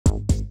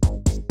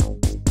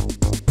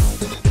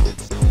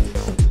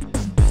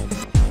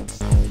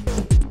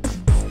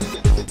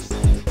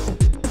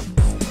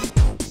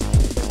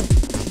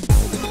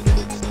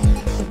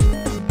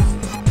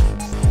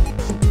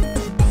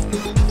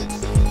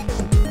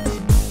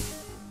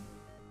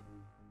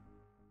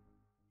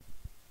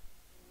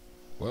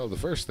Well, the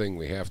first thing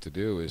we have to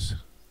do is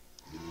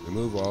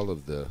remove all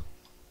of the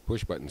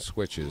push button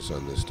switches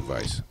on this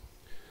device,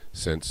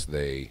 since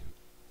they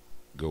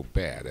go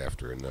bad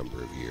after a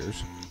number of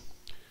years.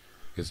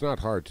 It's not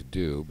hard to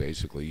do.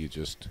 Basically, you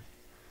just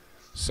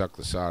suck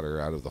the solder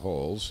out of the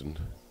holes and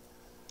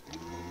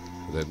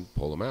then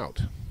pull them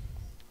out.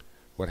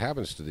 What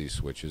happens to these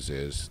switches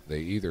is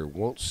they either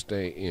won't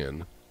stay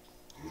in,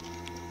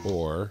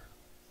 or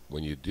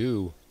when you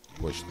do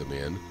push them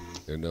in,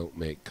 they don't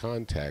make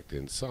contact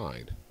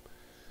inside.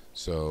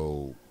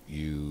 So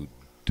you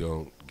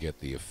don't get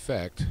the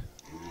effect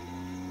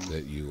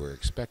that you were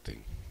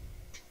expecting.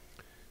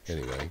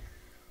 Anyway,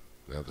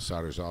 now the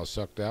solder's all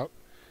sucked out,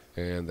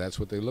 and that's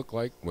what they look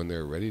like when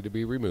they're ready to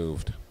be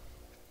removed.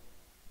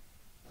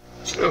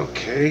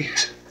 Okay.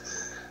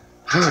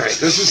 Alright,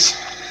 this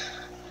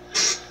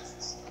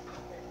is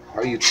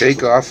how you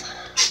take off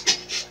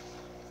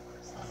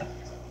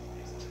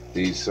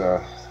these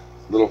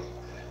little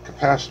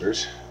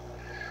capacitors.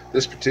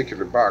 This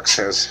particular box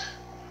has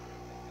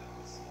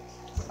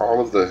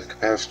all of the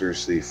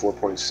capacitors. The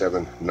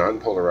 4.7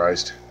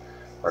 non-polarized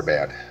are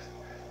bad.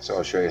 So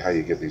I'll show you how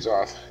you get these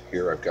off.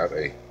 Here I've got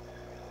a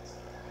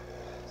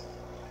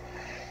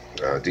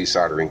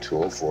desoldering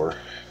tool for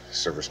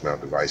surface mount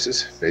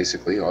devices.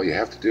 Basically, all you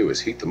have to do is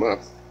heat them up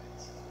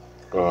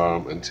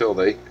until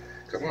they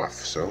come off.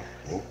 So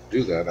we'll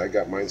do that. I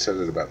got mine set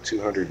at about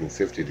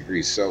 250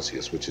 degrees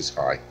Celsius, which is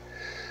high.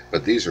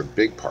 But these are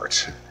big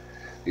parts.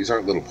 These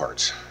aren't little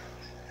parts.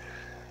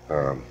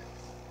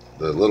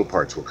 The little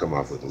parts will come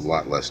off with a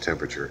lot less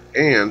temperature.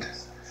 And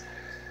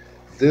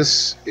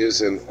this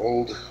is an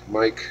old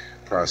mic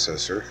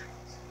processor,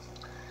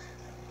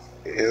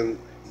 and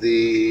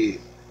the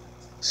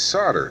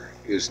solder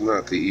is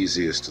not the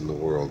easiest in the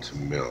world to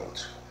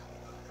melt.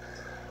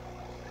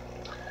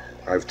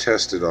 I've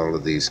tested all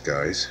of these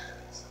guys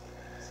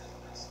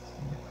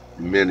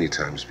many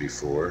times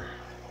before.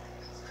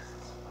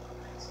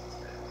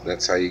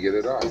 That's how you get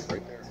it off,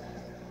 right there.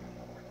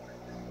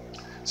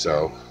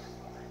 So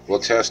we'll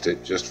test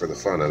it just for the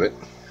fun of it,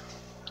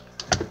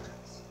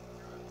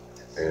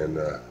 and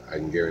I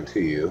can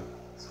guarantee you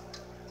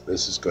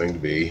this is going to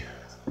be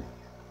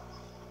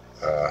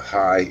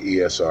high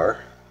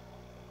ESR.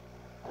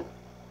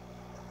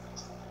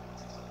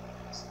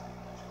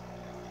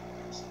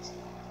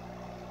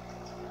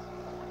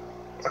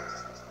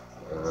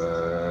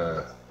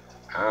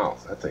 Ow,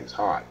 that thing's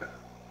hot.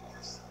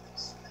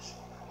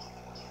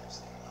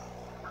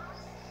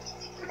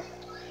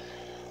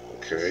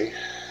 Okay,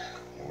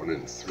 1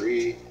 and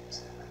 3,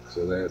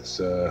 so that's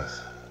the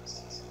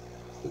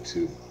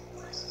two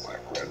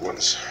black-red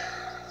ones.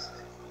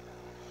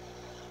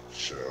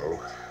 So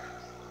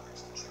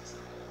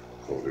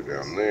hold it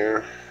down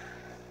there.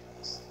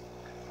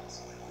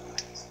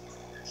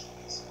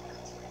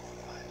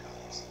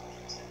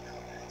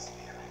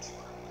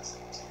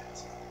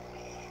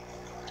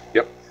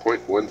 Yep,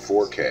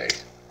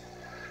 0.14K.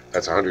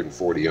 That's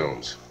 140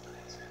 ohms.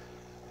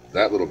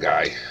 That little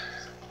guy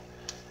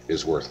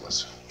is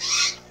worthless.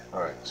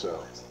 Alright,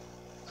 so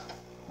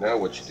now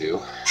what you do,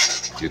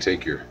 you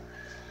take your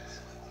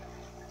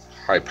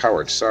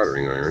high-powered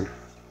soldering iron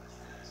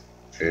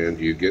and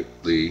you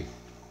get the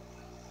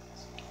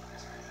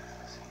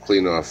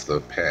clean off the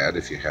pad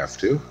if you have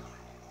to,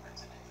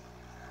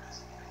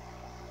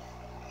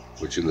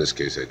 which in this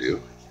case I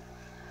do,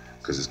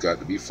 because it's got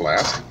to be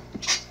flat.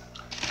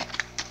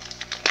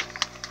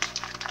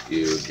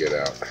 You get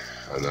out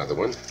another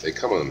one. They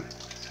come on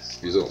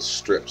these little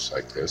strips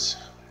like this.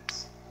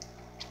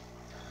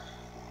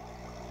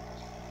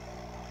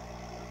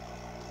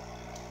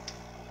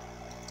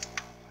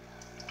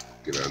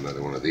 Get out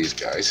another one of these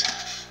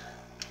guys.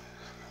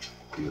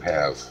 You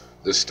have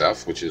this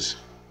stuff, which is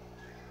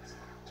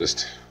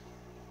just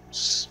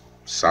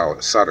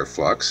solid solder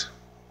flux,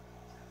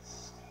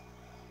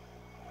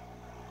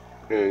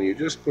 and you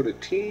just put a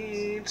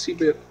teensy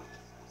bit.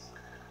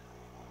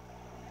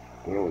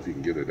 I don't know if you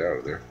can get it out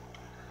of there.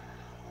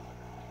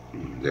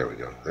 There we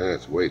go.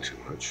 That's way too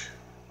much.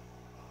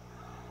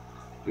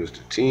 Just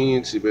a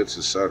teensy bits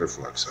of solder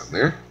flux on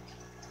there.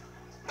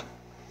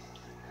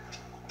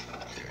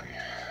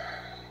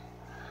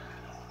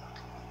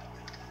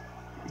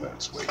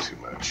 That's way too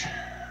much.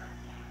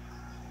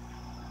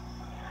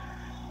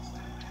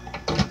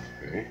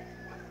 Okay.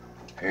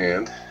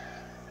 And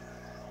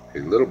a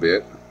little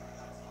bit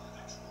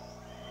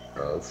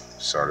of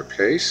solder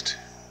paste.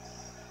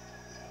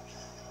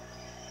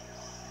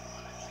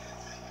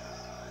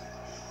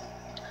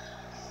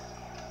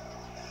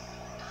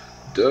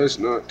 Does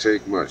not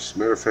take much. As a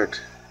matter of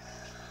fact,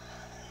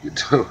 you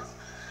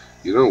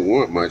don't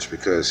want much,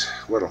 because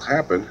what'll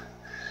happen,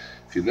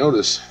 if you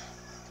notice,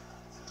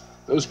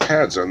 those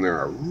pads on there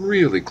are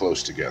really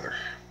close together,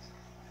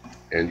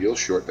 and you'll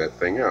short that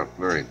thing out.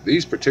 All right,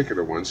 these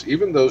particular ones,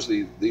 even though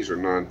these are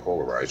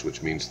non-polarized,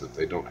 which means that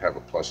they don't have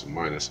a plus and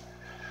minus,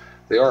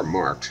 they are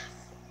marked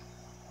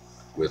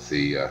with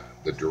the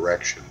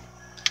direction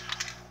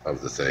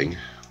of the thing.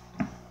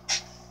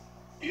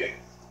 Yeah,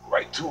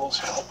 right tools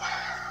help.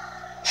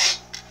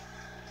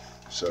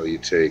 So you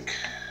take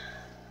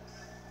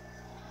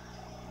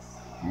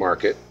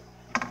mark it.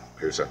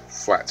 There's a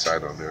flat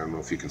side on there. I don't know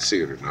if you can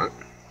see it or not,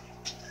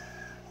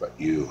 but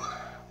you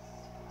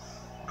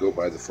go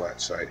by the flat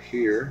side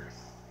here,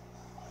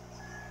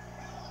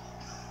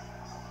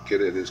 get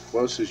it as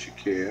close as you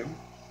can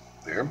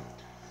there,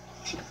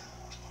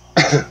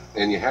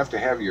 and you have to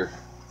have your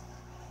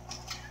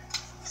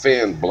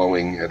fan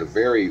blowing at a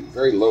very,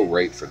 very low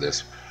rate for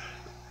this.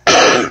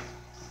 I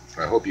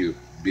hope you'll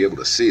be able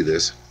to see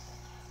this,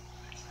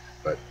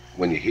 but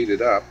when you heat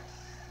it up,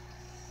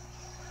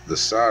 the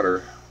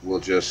solder will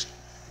just,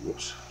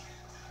 whoops,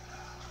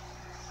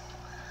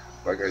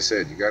 like I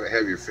said, you got to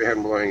have your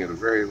fan blowing at a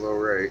very low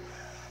rate.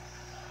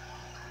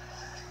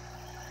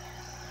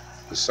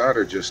 The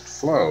solder just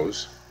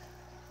flows,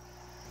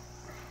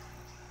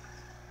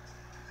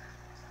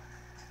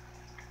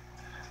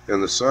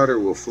 and the solder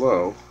will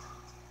flow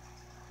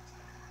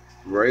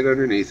right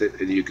underneath it,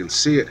 and you can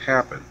see it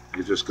happen.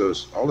 It just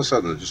goes, all of a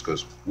sudden it just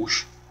goes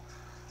whoosh.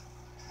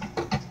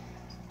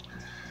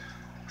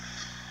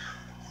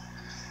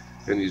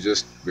 And you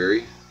just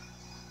very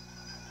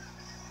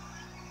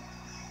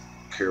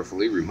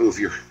carefully remove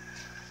your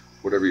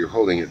whatever you're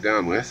holding it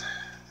down with,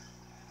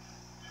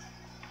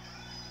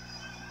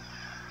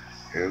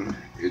 and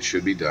it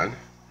should be done.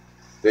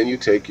 Then you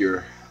take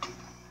your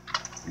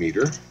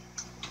meter,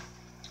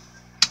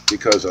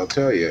 because I'll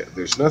tell you,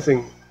 there's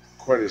nothing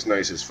quite as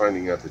nice as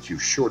finding out that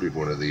you've shorted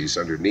one of these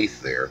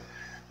underneath there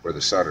where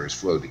the solder has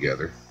flowed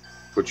together.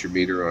 Put your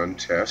meter on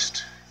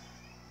test,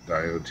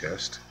 diode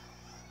test,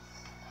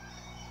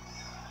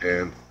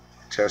 and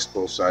test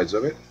both sides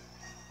of it.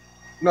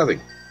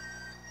 Nothing.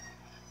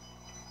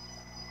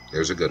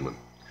 There's a good one.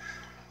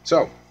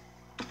 So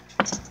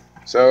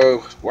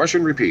wash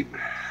and repeat.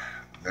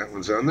 That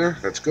one's on there.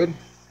 That's good.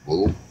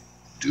 We'll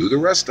do the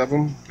rest of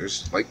them.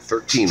 There's like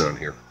 13 on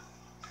here.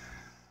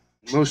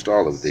 Most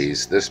all of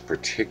these, this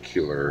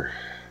particular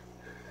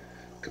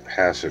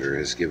capacitor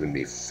has given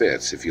me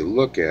fits. If you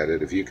look at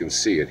it, if you can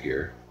see it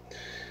here,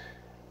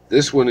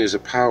 this one is a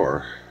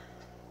power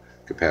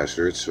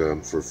capacitor. It's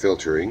for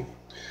filtering.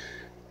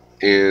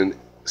 And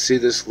see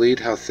this lead,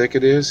 how thick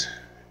it is?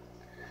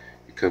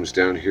 It comes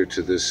down here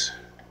to this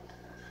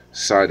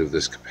side of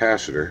this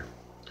capacitor.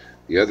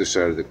 The other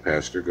side of the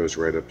capacitor goes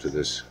right up to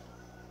this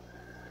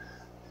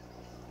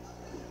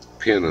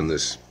pin on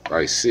this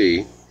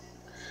IC.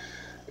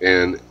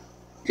 And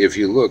if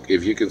you look,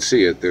 if you can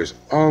see it, there's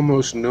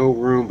almost no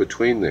room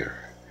between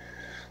there.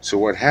 So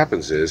what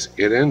happens is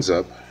it ends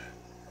up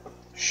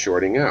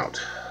shorting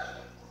out.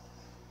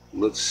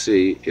 Let's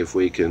see if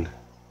we can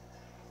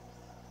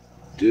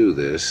do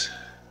this.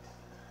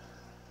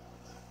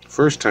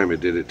 First time it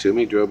did it to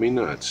me, drove me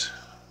nuts.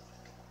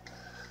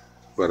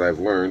 But I've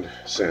learned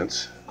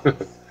since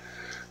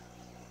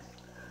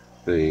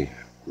the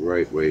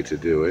right way to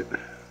do it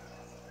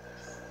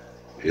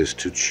is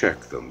to check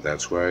them.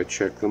 That's why I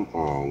check them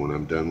all when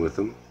I'm done with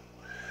them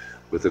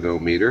with an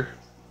ohmmeter.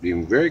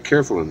 Being very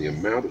careful in the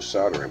amount of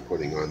solder I'm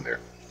putting on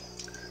there.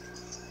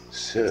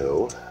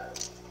 So,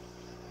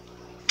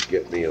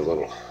 get me a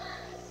little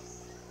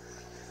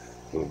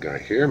guy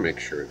here, make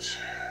sure it's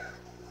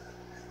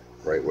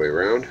right way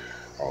around.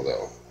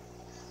 Although,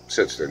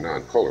 since they're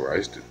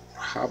non-polarized, it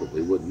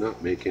probably would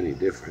not make any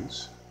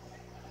difference.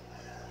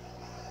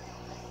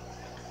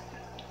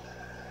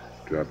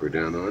 Drop her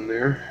down on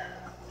there.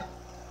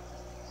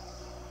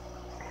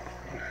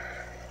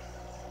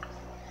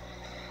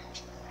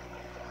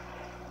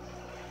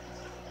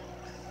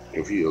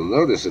 If you'll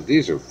notice that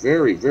these are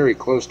very, very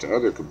close to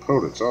other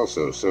components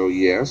also. So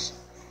yes,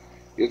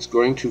 it's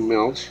going to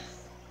melt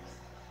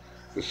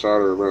the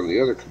solder around the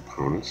other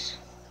components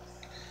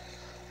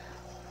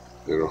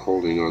that are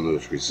holding on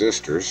those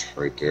resistors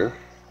right there.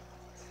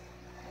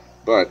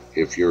 But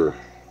if your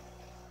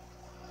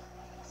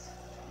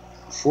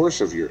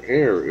force of your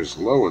air is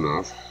low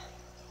enough,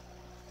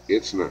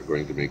 it's not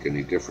going to make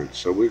any difference.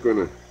 So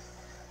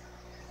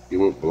you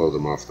won't blow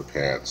them off the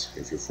pads.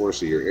 If your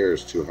force of your air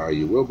is too high,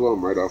 you will blow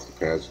them right off the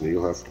pads, and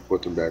you'll have to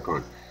put them back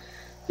on.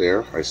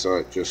 There, I saw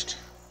it just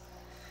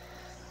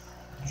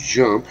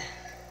jump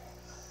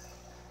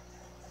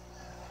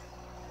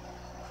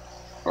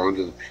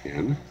onto the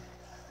pin.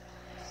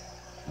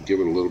 Give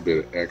it a little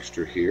bit of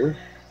extra here.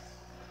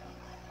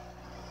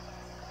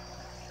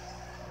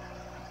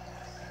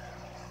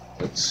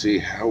 Let's see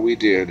how we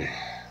did.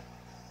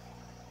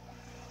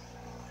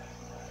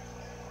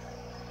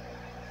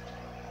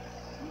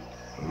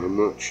 I'm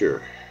not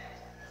sure.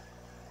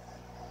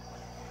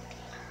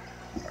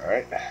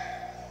 Alright.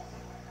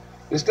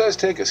 This does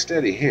take a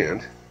steady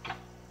hand,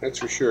 that's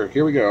for sure.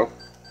 Here we go.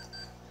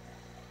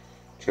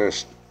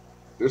 Test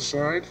this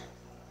side.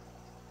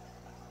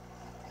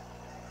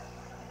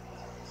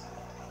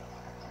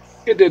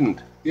 It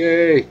didn't.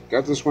 Yay!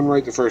 Got this one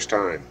right the first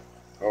time.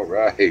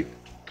 Alright.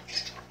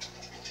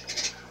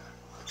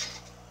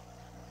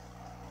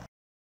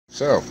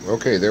 So,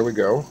 okay, there we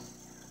go.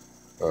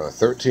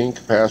 13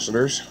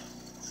 capacitors,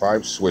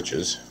 5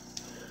 switches.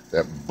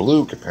 That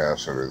blue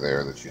capacitor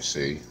there that you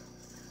see,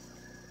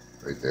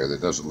 right there,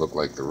 that doesn't look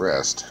like the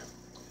rest,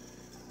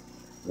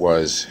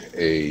 was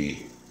a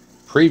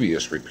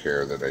previous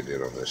repair that I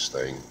did on this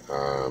thing,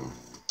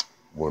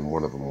 when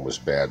one of them was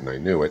bad and I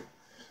knew it,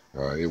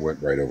 it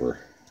went right over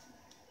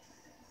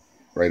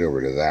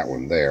to that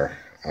one there.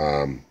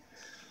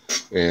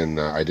 And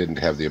I didn't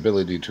have the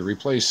ability to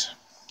replace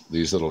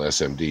these little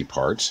SMD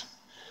parts.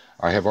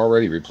 I have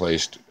already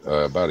replaced,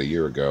 about a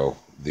year ago,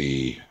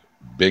 the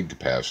big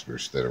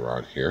capacitors that are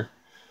on here.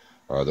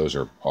 Those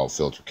are all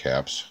filter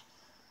caps,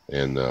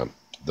 and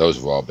those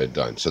have all been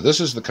done. So this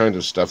is the kind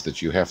of stuff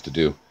that you have to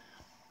do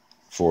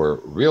for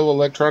real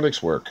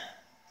electronics work.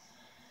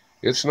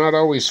 It's not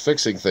always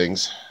fixing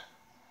things.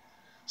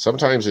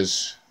 Sometimes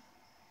it's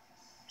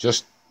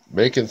just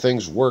making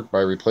things work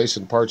by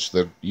replacing parts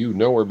that you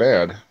know are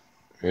bad,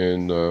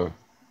 and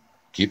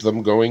keep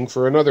them going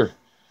for another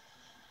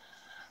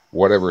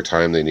whatever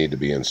time they need to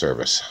be in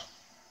service.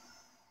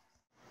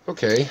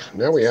 Okay,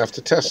 now we have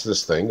to test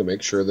this thing to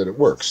make sure that it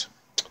works.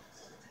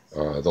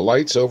 The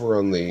lights over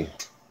on the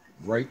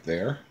right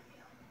there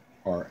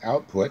are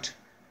output.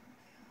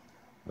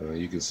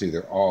 You can see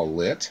they're all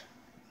lit,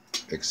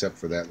 except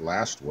for that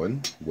last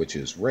one, which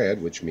is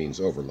red, which means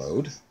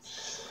overload.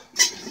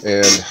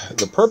 And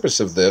the purpose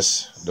of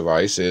this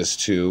device is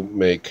to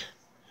make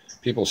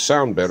people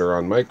sound better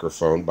on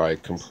microphone by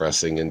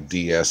compressing and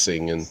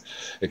de-essing and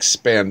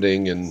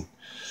expanding and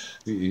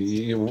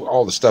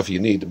all the stuff you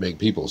need to make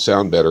people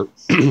sound better.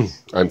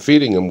 I'm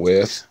feeding them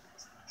with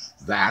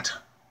that,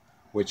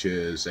 which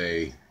is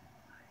a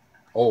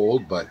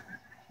old but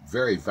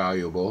very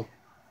valuable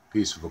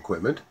piece of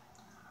equipment.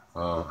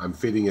 I'm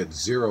feeding it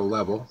 0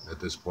 level at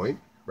this point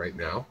right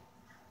now,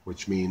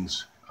 which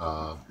means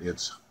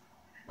it's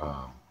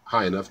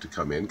high enough to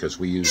come in, because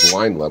we use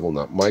line level,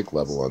 not mic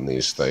level, on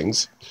these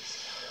things.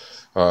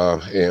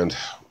 And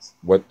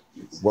what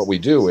we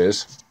do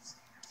is,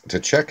 to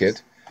check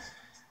it,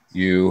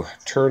 you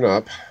turn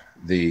up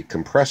the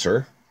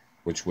compressor,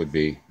 which would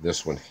be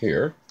this one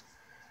here,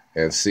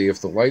 and see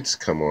if the lights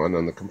come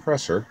on the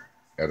compressor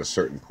at a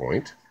certain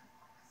point.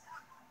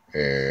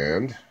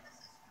 And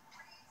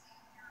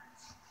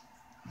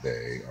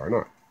they are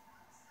not.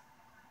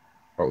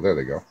 Oh, there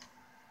they go.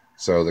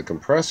 So the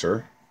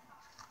compressor,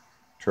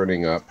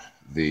 turning up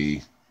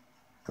the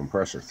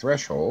compressor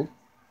threshold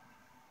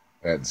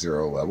at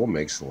 0 level,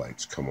 makes the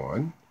lights come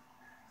on,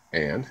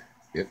 and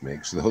it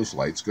makes those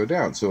lights go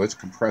down. So it's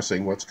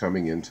compressing what's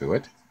coming into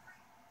it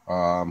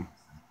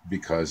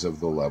because of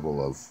the level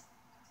of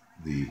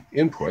the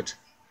input.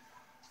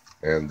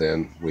 And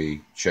then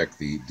we check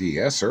the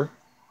de-esser,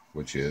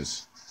 which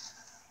is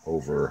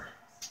over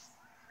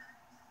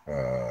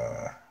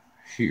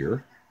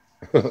here.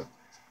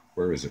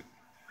 Where is it?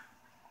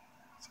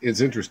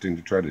 It's interesting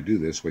to try to do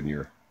this when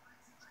you're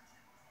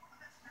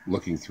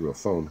looking through a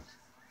phone.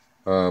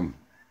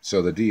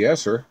 So the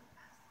de-esser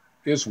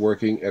is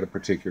working at a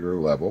particular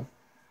level,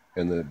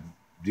 and the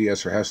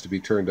de-esser has to be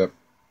turned up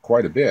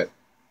quite a bit,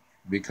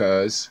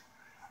 because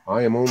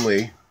I am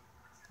only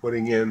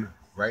putting in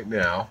right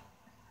now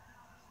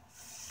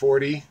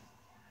 40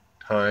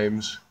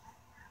 times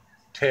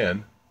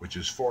 10, which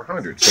is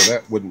 400. So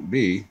that wouldn't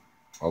be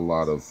a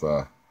lot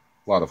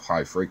of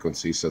high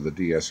frequency, so the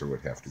de-esser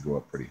would have to go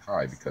up pretty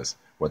high, because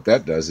what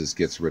that does is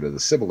gets rid of the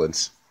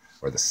sibilance,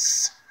 or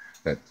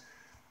that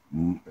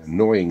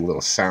annoying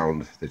little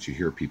sound that you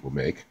hear people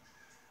make.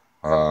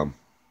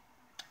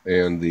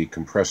 And the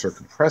compressor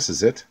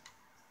compresses it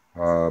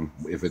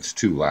if it's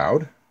too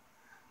loud.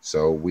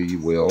 So we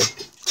will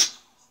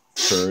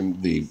turn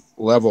the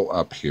level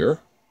up here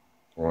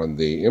on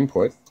the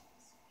input.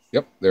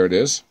 Yep, there it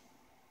is.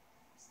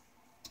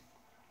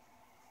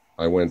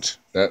 I went,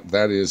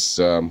 that is,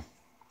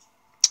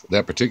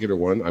 that particular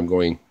one, I'm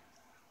going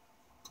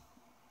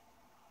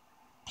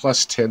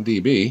plus 10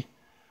 dB,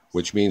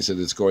 which means that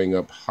it's going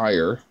up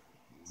higher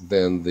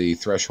than the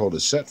threshold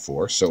is set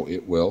for, so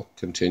it will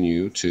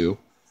continue to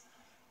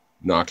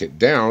knock it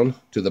down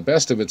to the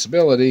best of its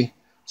ability,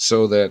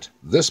 so that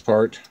this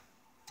part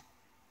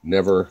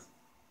never,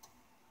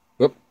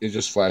 whoop, it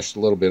just flashed a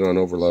little bit on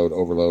overload,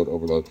 overload,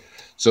 overload.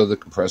 So the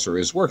compressor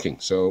is working.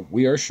 So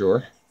we are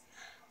sure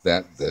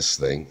that this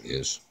thing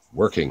is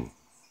working.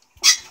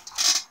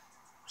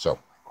 So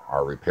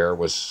our repair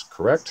was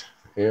correct,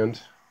 and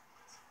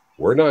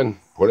we're done.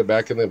 Put it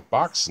back in the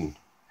box and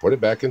put it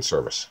back in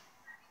service.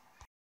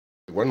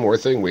 One more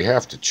thing we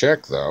have to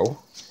check, though,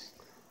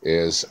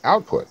 is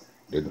output.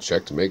 Didn't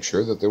check to make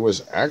sure that there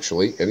was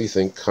actually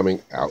anything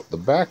coming out the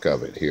back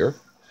of it here.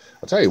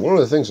 I'll tell you, one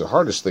of the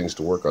hardest things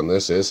to work on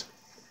this is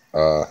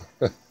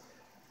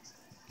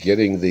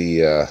getting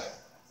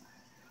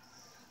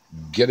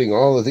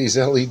all of these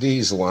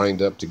LEDs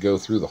lined up to go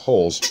through the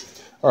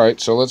holes. All right,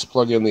 so let's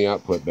plug in the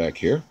output back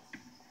here.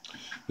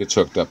 It's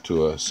hooked up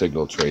to a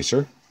signal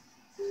tracer.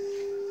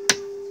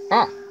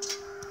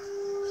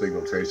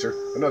 Signal tracer,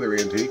 another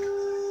antique,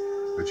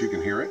 but you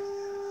can hear it.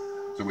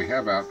 So we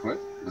have output.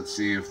 Let's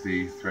see if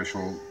the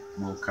threshold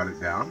will cut it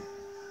down.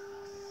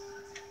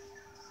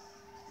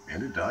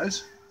 And it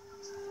does.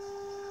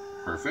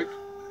 Perfect.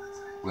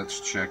 Let's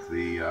check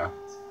the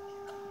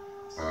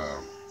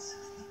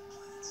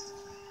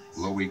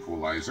low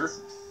equalizer.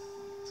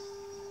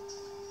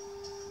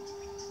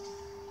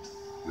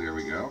 There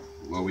we go.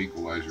 Low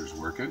equalizer's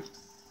working.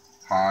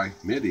 High,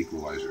 mid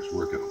equalizer's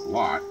working a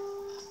lot.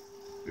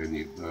 And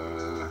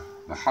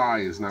the high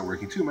is not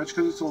working too much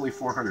because it's only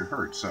 400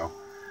 hertz, so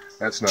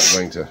that's not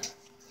going to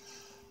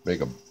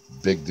make a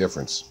big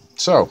difference.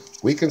 So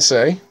we can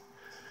say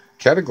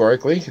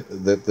categorically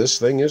that this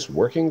thing is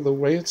working the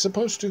way it's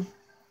supposed to.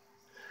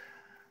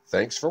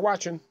 Thanks for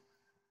watching.